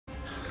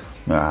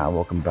Alright,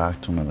 welcome back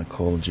to another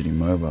Call of Duty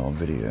mobile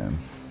video.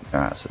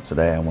 Alright, so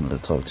today I wanted to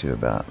talk to you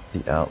about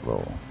the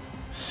Outlaw.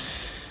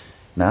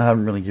 Now I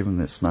haven't really given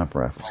this sniper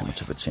rifle too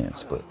much of a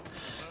chance, but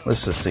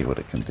let's just see what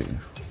it can do.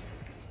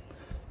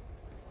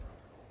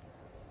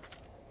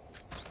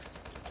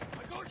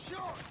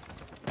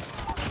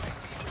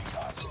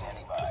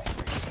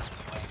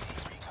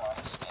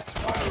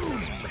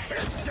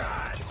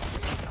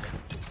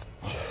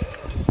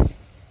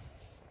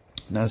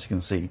 And as you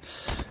can see,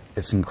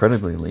 it's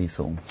incredibly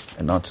lethal,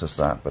 and not just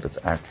that, but it's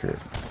accurate.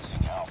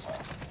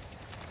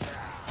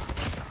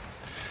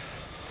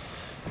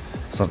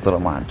 So I thought I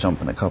might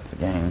jump in a couple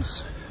of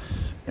games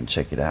and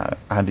check it out.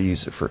 I had to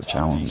use it for a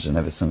challenge, and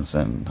ever since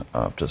then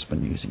I've just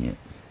been using it.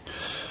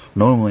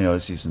 Normally I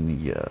was using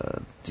the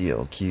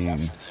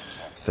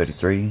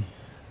DLQ-33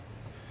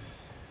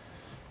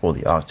 or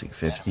the Arctic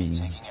 50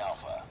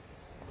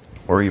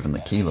 or even the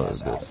Kilo,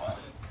 but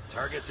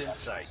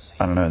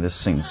I don't know,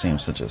 this thing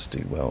seems to just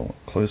do well.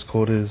 Close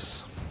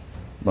quarters,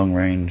 long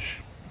range,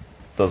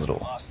 does it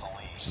all,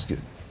 which is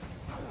good.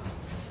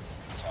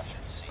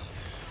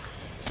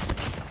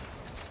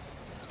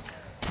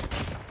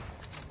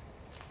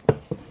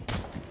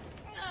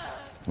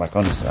 Like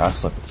honestly, I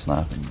suck at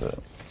sniping, but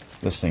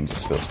this thing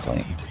just feels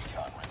clean.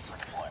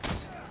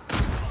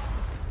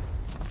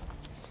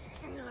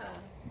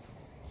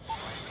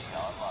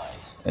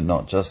 And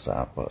not just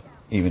that, but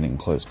even in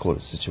close quarter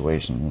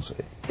situations,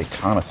 it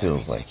kind of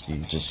feels like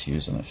you're just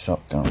using a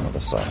shotgun with a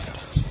side.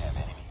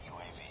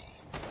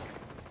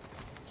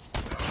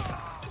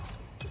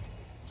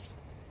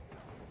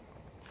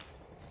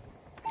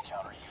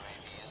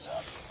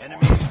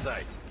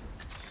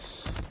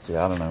 See,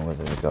 I don't know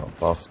whether it got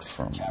buffed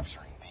from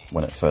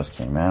when it first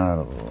came out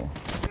or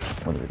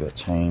whether it got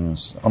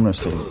changed.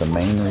 Honestly, the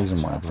main reason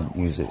why I didn't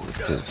use it is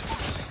because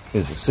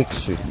it's a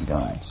 6-shooting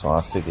gun, so I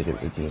figured it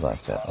would be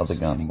like that other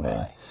gun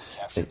where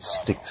it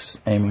sticks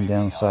aiming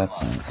down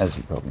sights, and as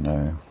you probably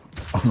know,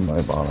 on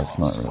mobile it's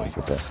not really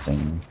the best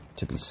thing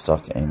to be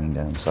stuck aiming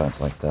down sights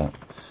like that.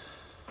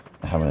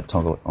 Having to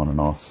toggle it on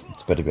and off,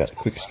 it's better to be able to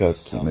quick scope,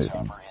 keep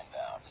moving.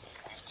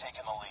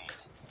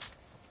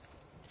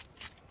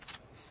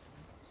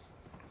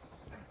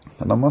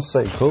 And I must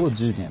say, Call of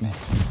Duty,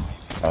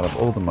 out of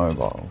all the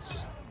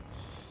mobiles,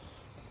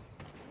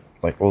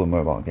 like all the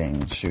mobile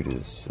games,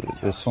 shooters,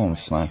 this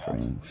one's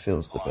sniping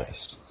feels the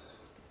best.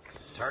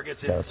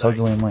 You gotta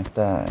toggle in like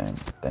that and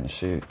then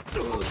shoot.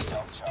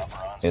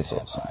 It's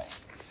awesome.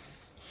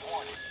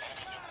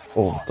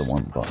 All with the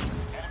one button.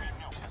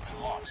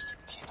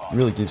 It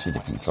really gives you the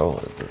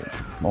controller, but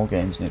more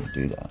games need to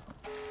do that.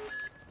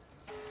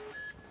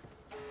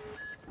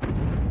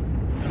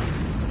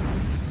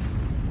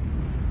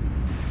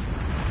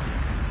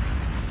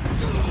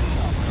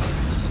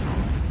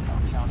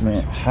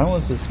 Man, how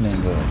is this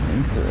man going to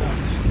nuke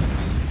already?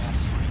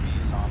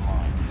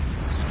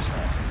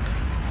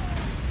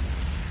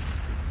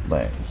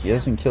 Like, he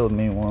hasn't killed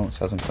me once,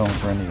 hasn't come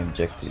for any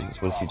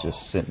objectives. Was he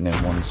just sitting in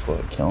one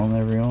spot killing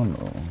everyone?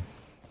 Or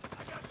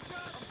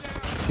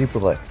people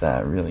like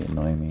that really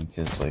annoy me,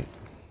 because like,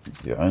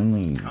 you're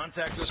only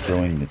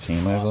screwing the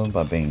team over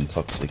by being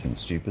toxic and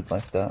stupid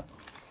like that.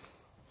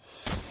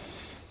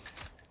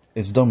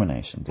 It's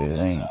domination, dude. It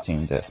ain't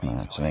team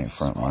deathmatch, it ain't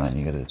frontline.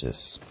 You gotta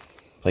just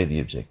play the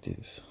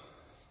objective.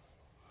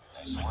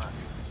 Nice work.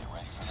 Get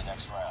ready for the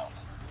next round.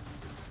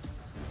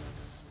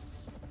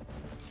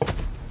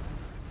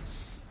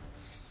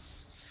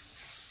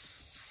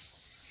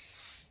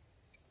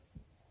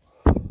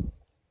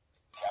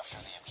 Capture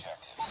the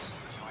objectives.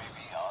 UAV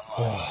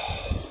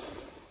online.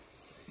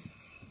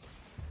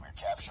 We're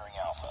capturing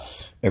Alpha.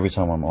 Every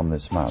time I'm on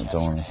this map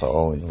doing this, I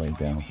always lay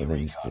down for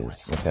these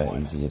kids. Look how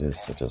easy it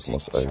is to just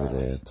look over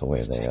there to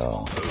where they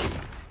are.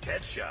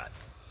 Headshot.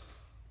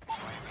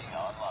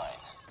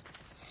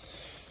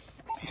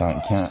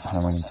 Can't count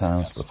how many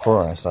times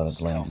before I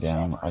started laying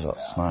down I got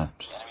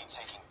sniped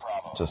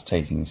just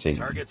taking C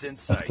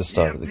at the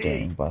start of the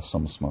game by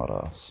some smart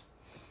ass.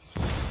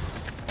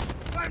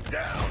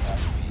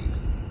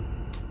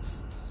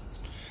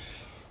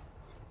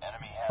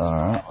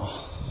 Alright,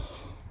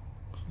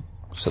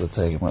 should have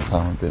taken my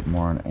time a bit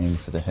more and aimed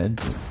for the head,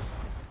 but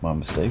my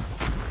mistake.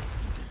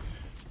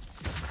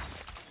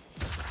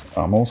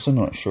 I'm also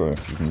not sure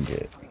if you can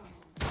get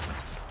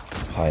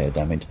higher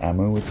damage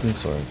ammo with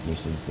this, or if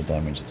this is the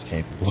damage it's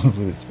capable of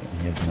losing.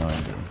 He has no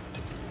idea.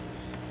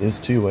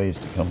 There's two ways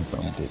to come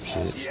from,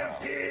 dipshit.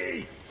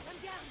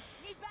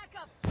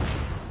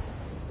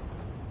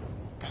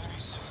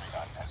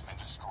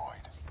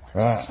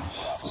 Right,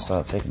 let's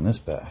start taking this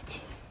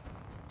back.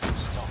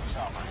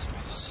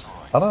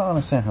 I don't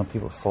understand how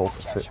people fall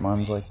for trip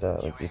mines like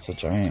that. Like, it's a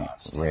giant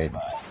red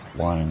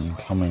line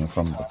coming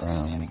from the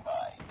ground.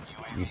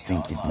 You'd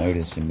think you'd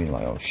notice and be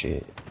like, oh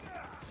shit.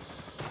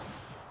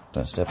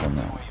 Don't step on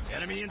that.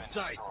 Enemy in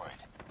sight.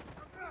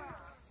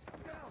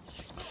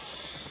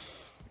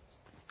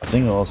 I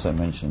think I also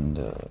mentioned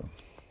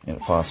in a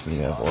past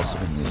video, I've also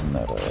been using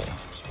that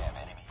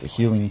the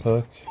healing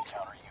perk.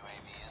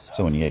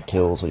 So when you get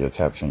kills or you're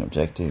capturing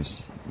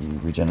objectives, you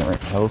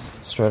regenerate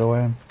health straight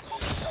away.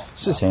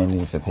 It's just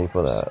handy for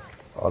people that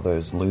are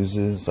those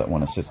losers that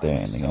want to sit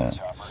there and they're gonna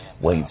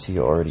wait till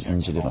you're already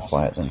injured in a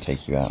fight, then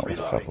take you out with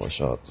a couple of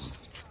shots.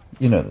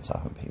 You know the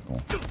type of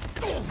people.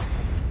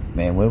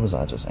 Man, where was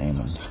I just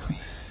aiming?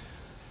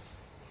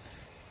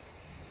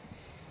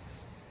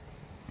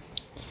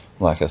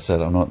 Like I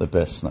said, I'm not the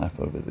best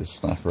sniper, but this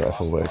sniper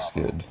rifle works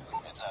good.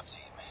 Heads up,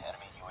 team.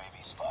 Enemy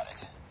UAV spotted.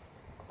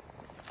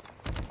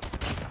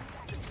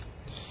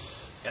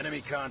 Enemy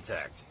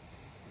contact.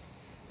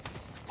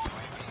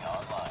 UAV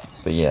online.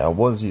 But yeah, I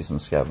was using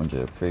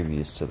scavenger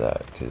previous to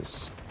that,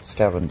 because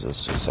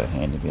scavenger's just so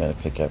handy to be able to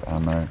pick up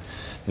ammo.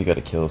 If you got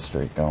a kill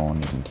streak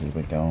going, you can keep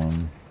it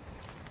going.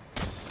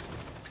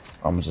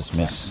 I'm gonna just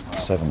miss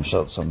 7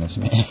 shots on this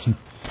man.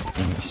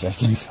 Give me a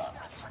second.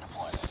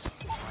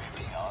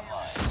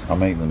 I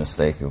make the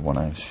mistake of when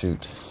I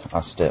shoot,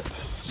 I step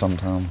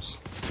sometimes.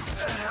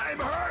 I'm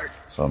hurt.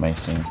 So it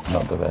makes me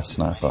not the best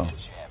sniper.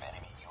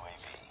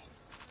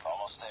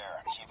 Almost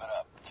there. Keep it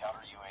up. Counter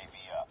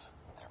UAV up.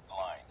 They're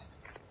blind.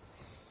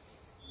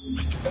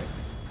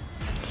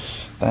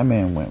 That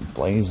man went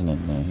blazing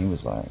in there. He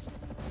was like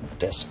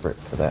desperate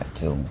for that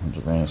kill. He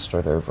just ran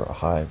straight over a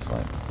hive.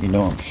 Like, you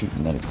know I'm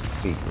shooting at your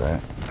feet,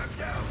 right? I'm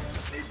down.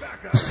 Need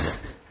backup.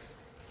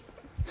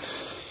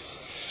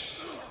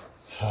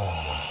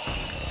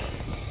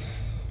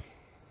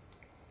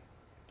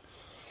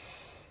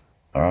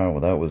 Alright,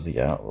 well that was the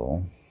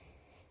Outlaw.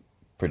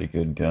 Pretty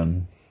good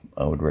gun.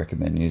 I would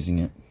recommend using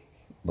it.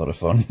 A lot of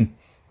fun.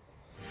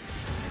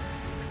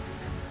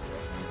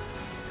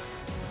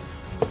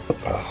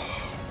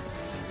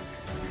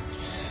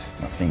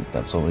 I think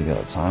that's all we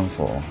got time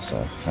for,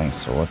 so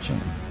thanks for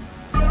watching.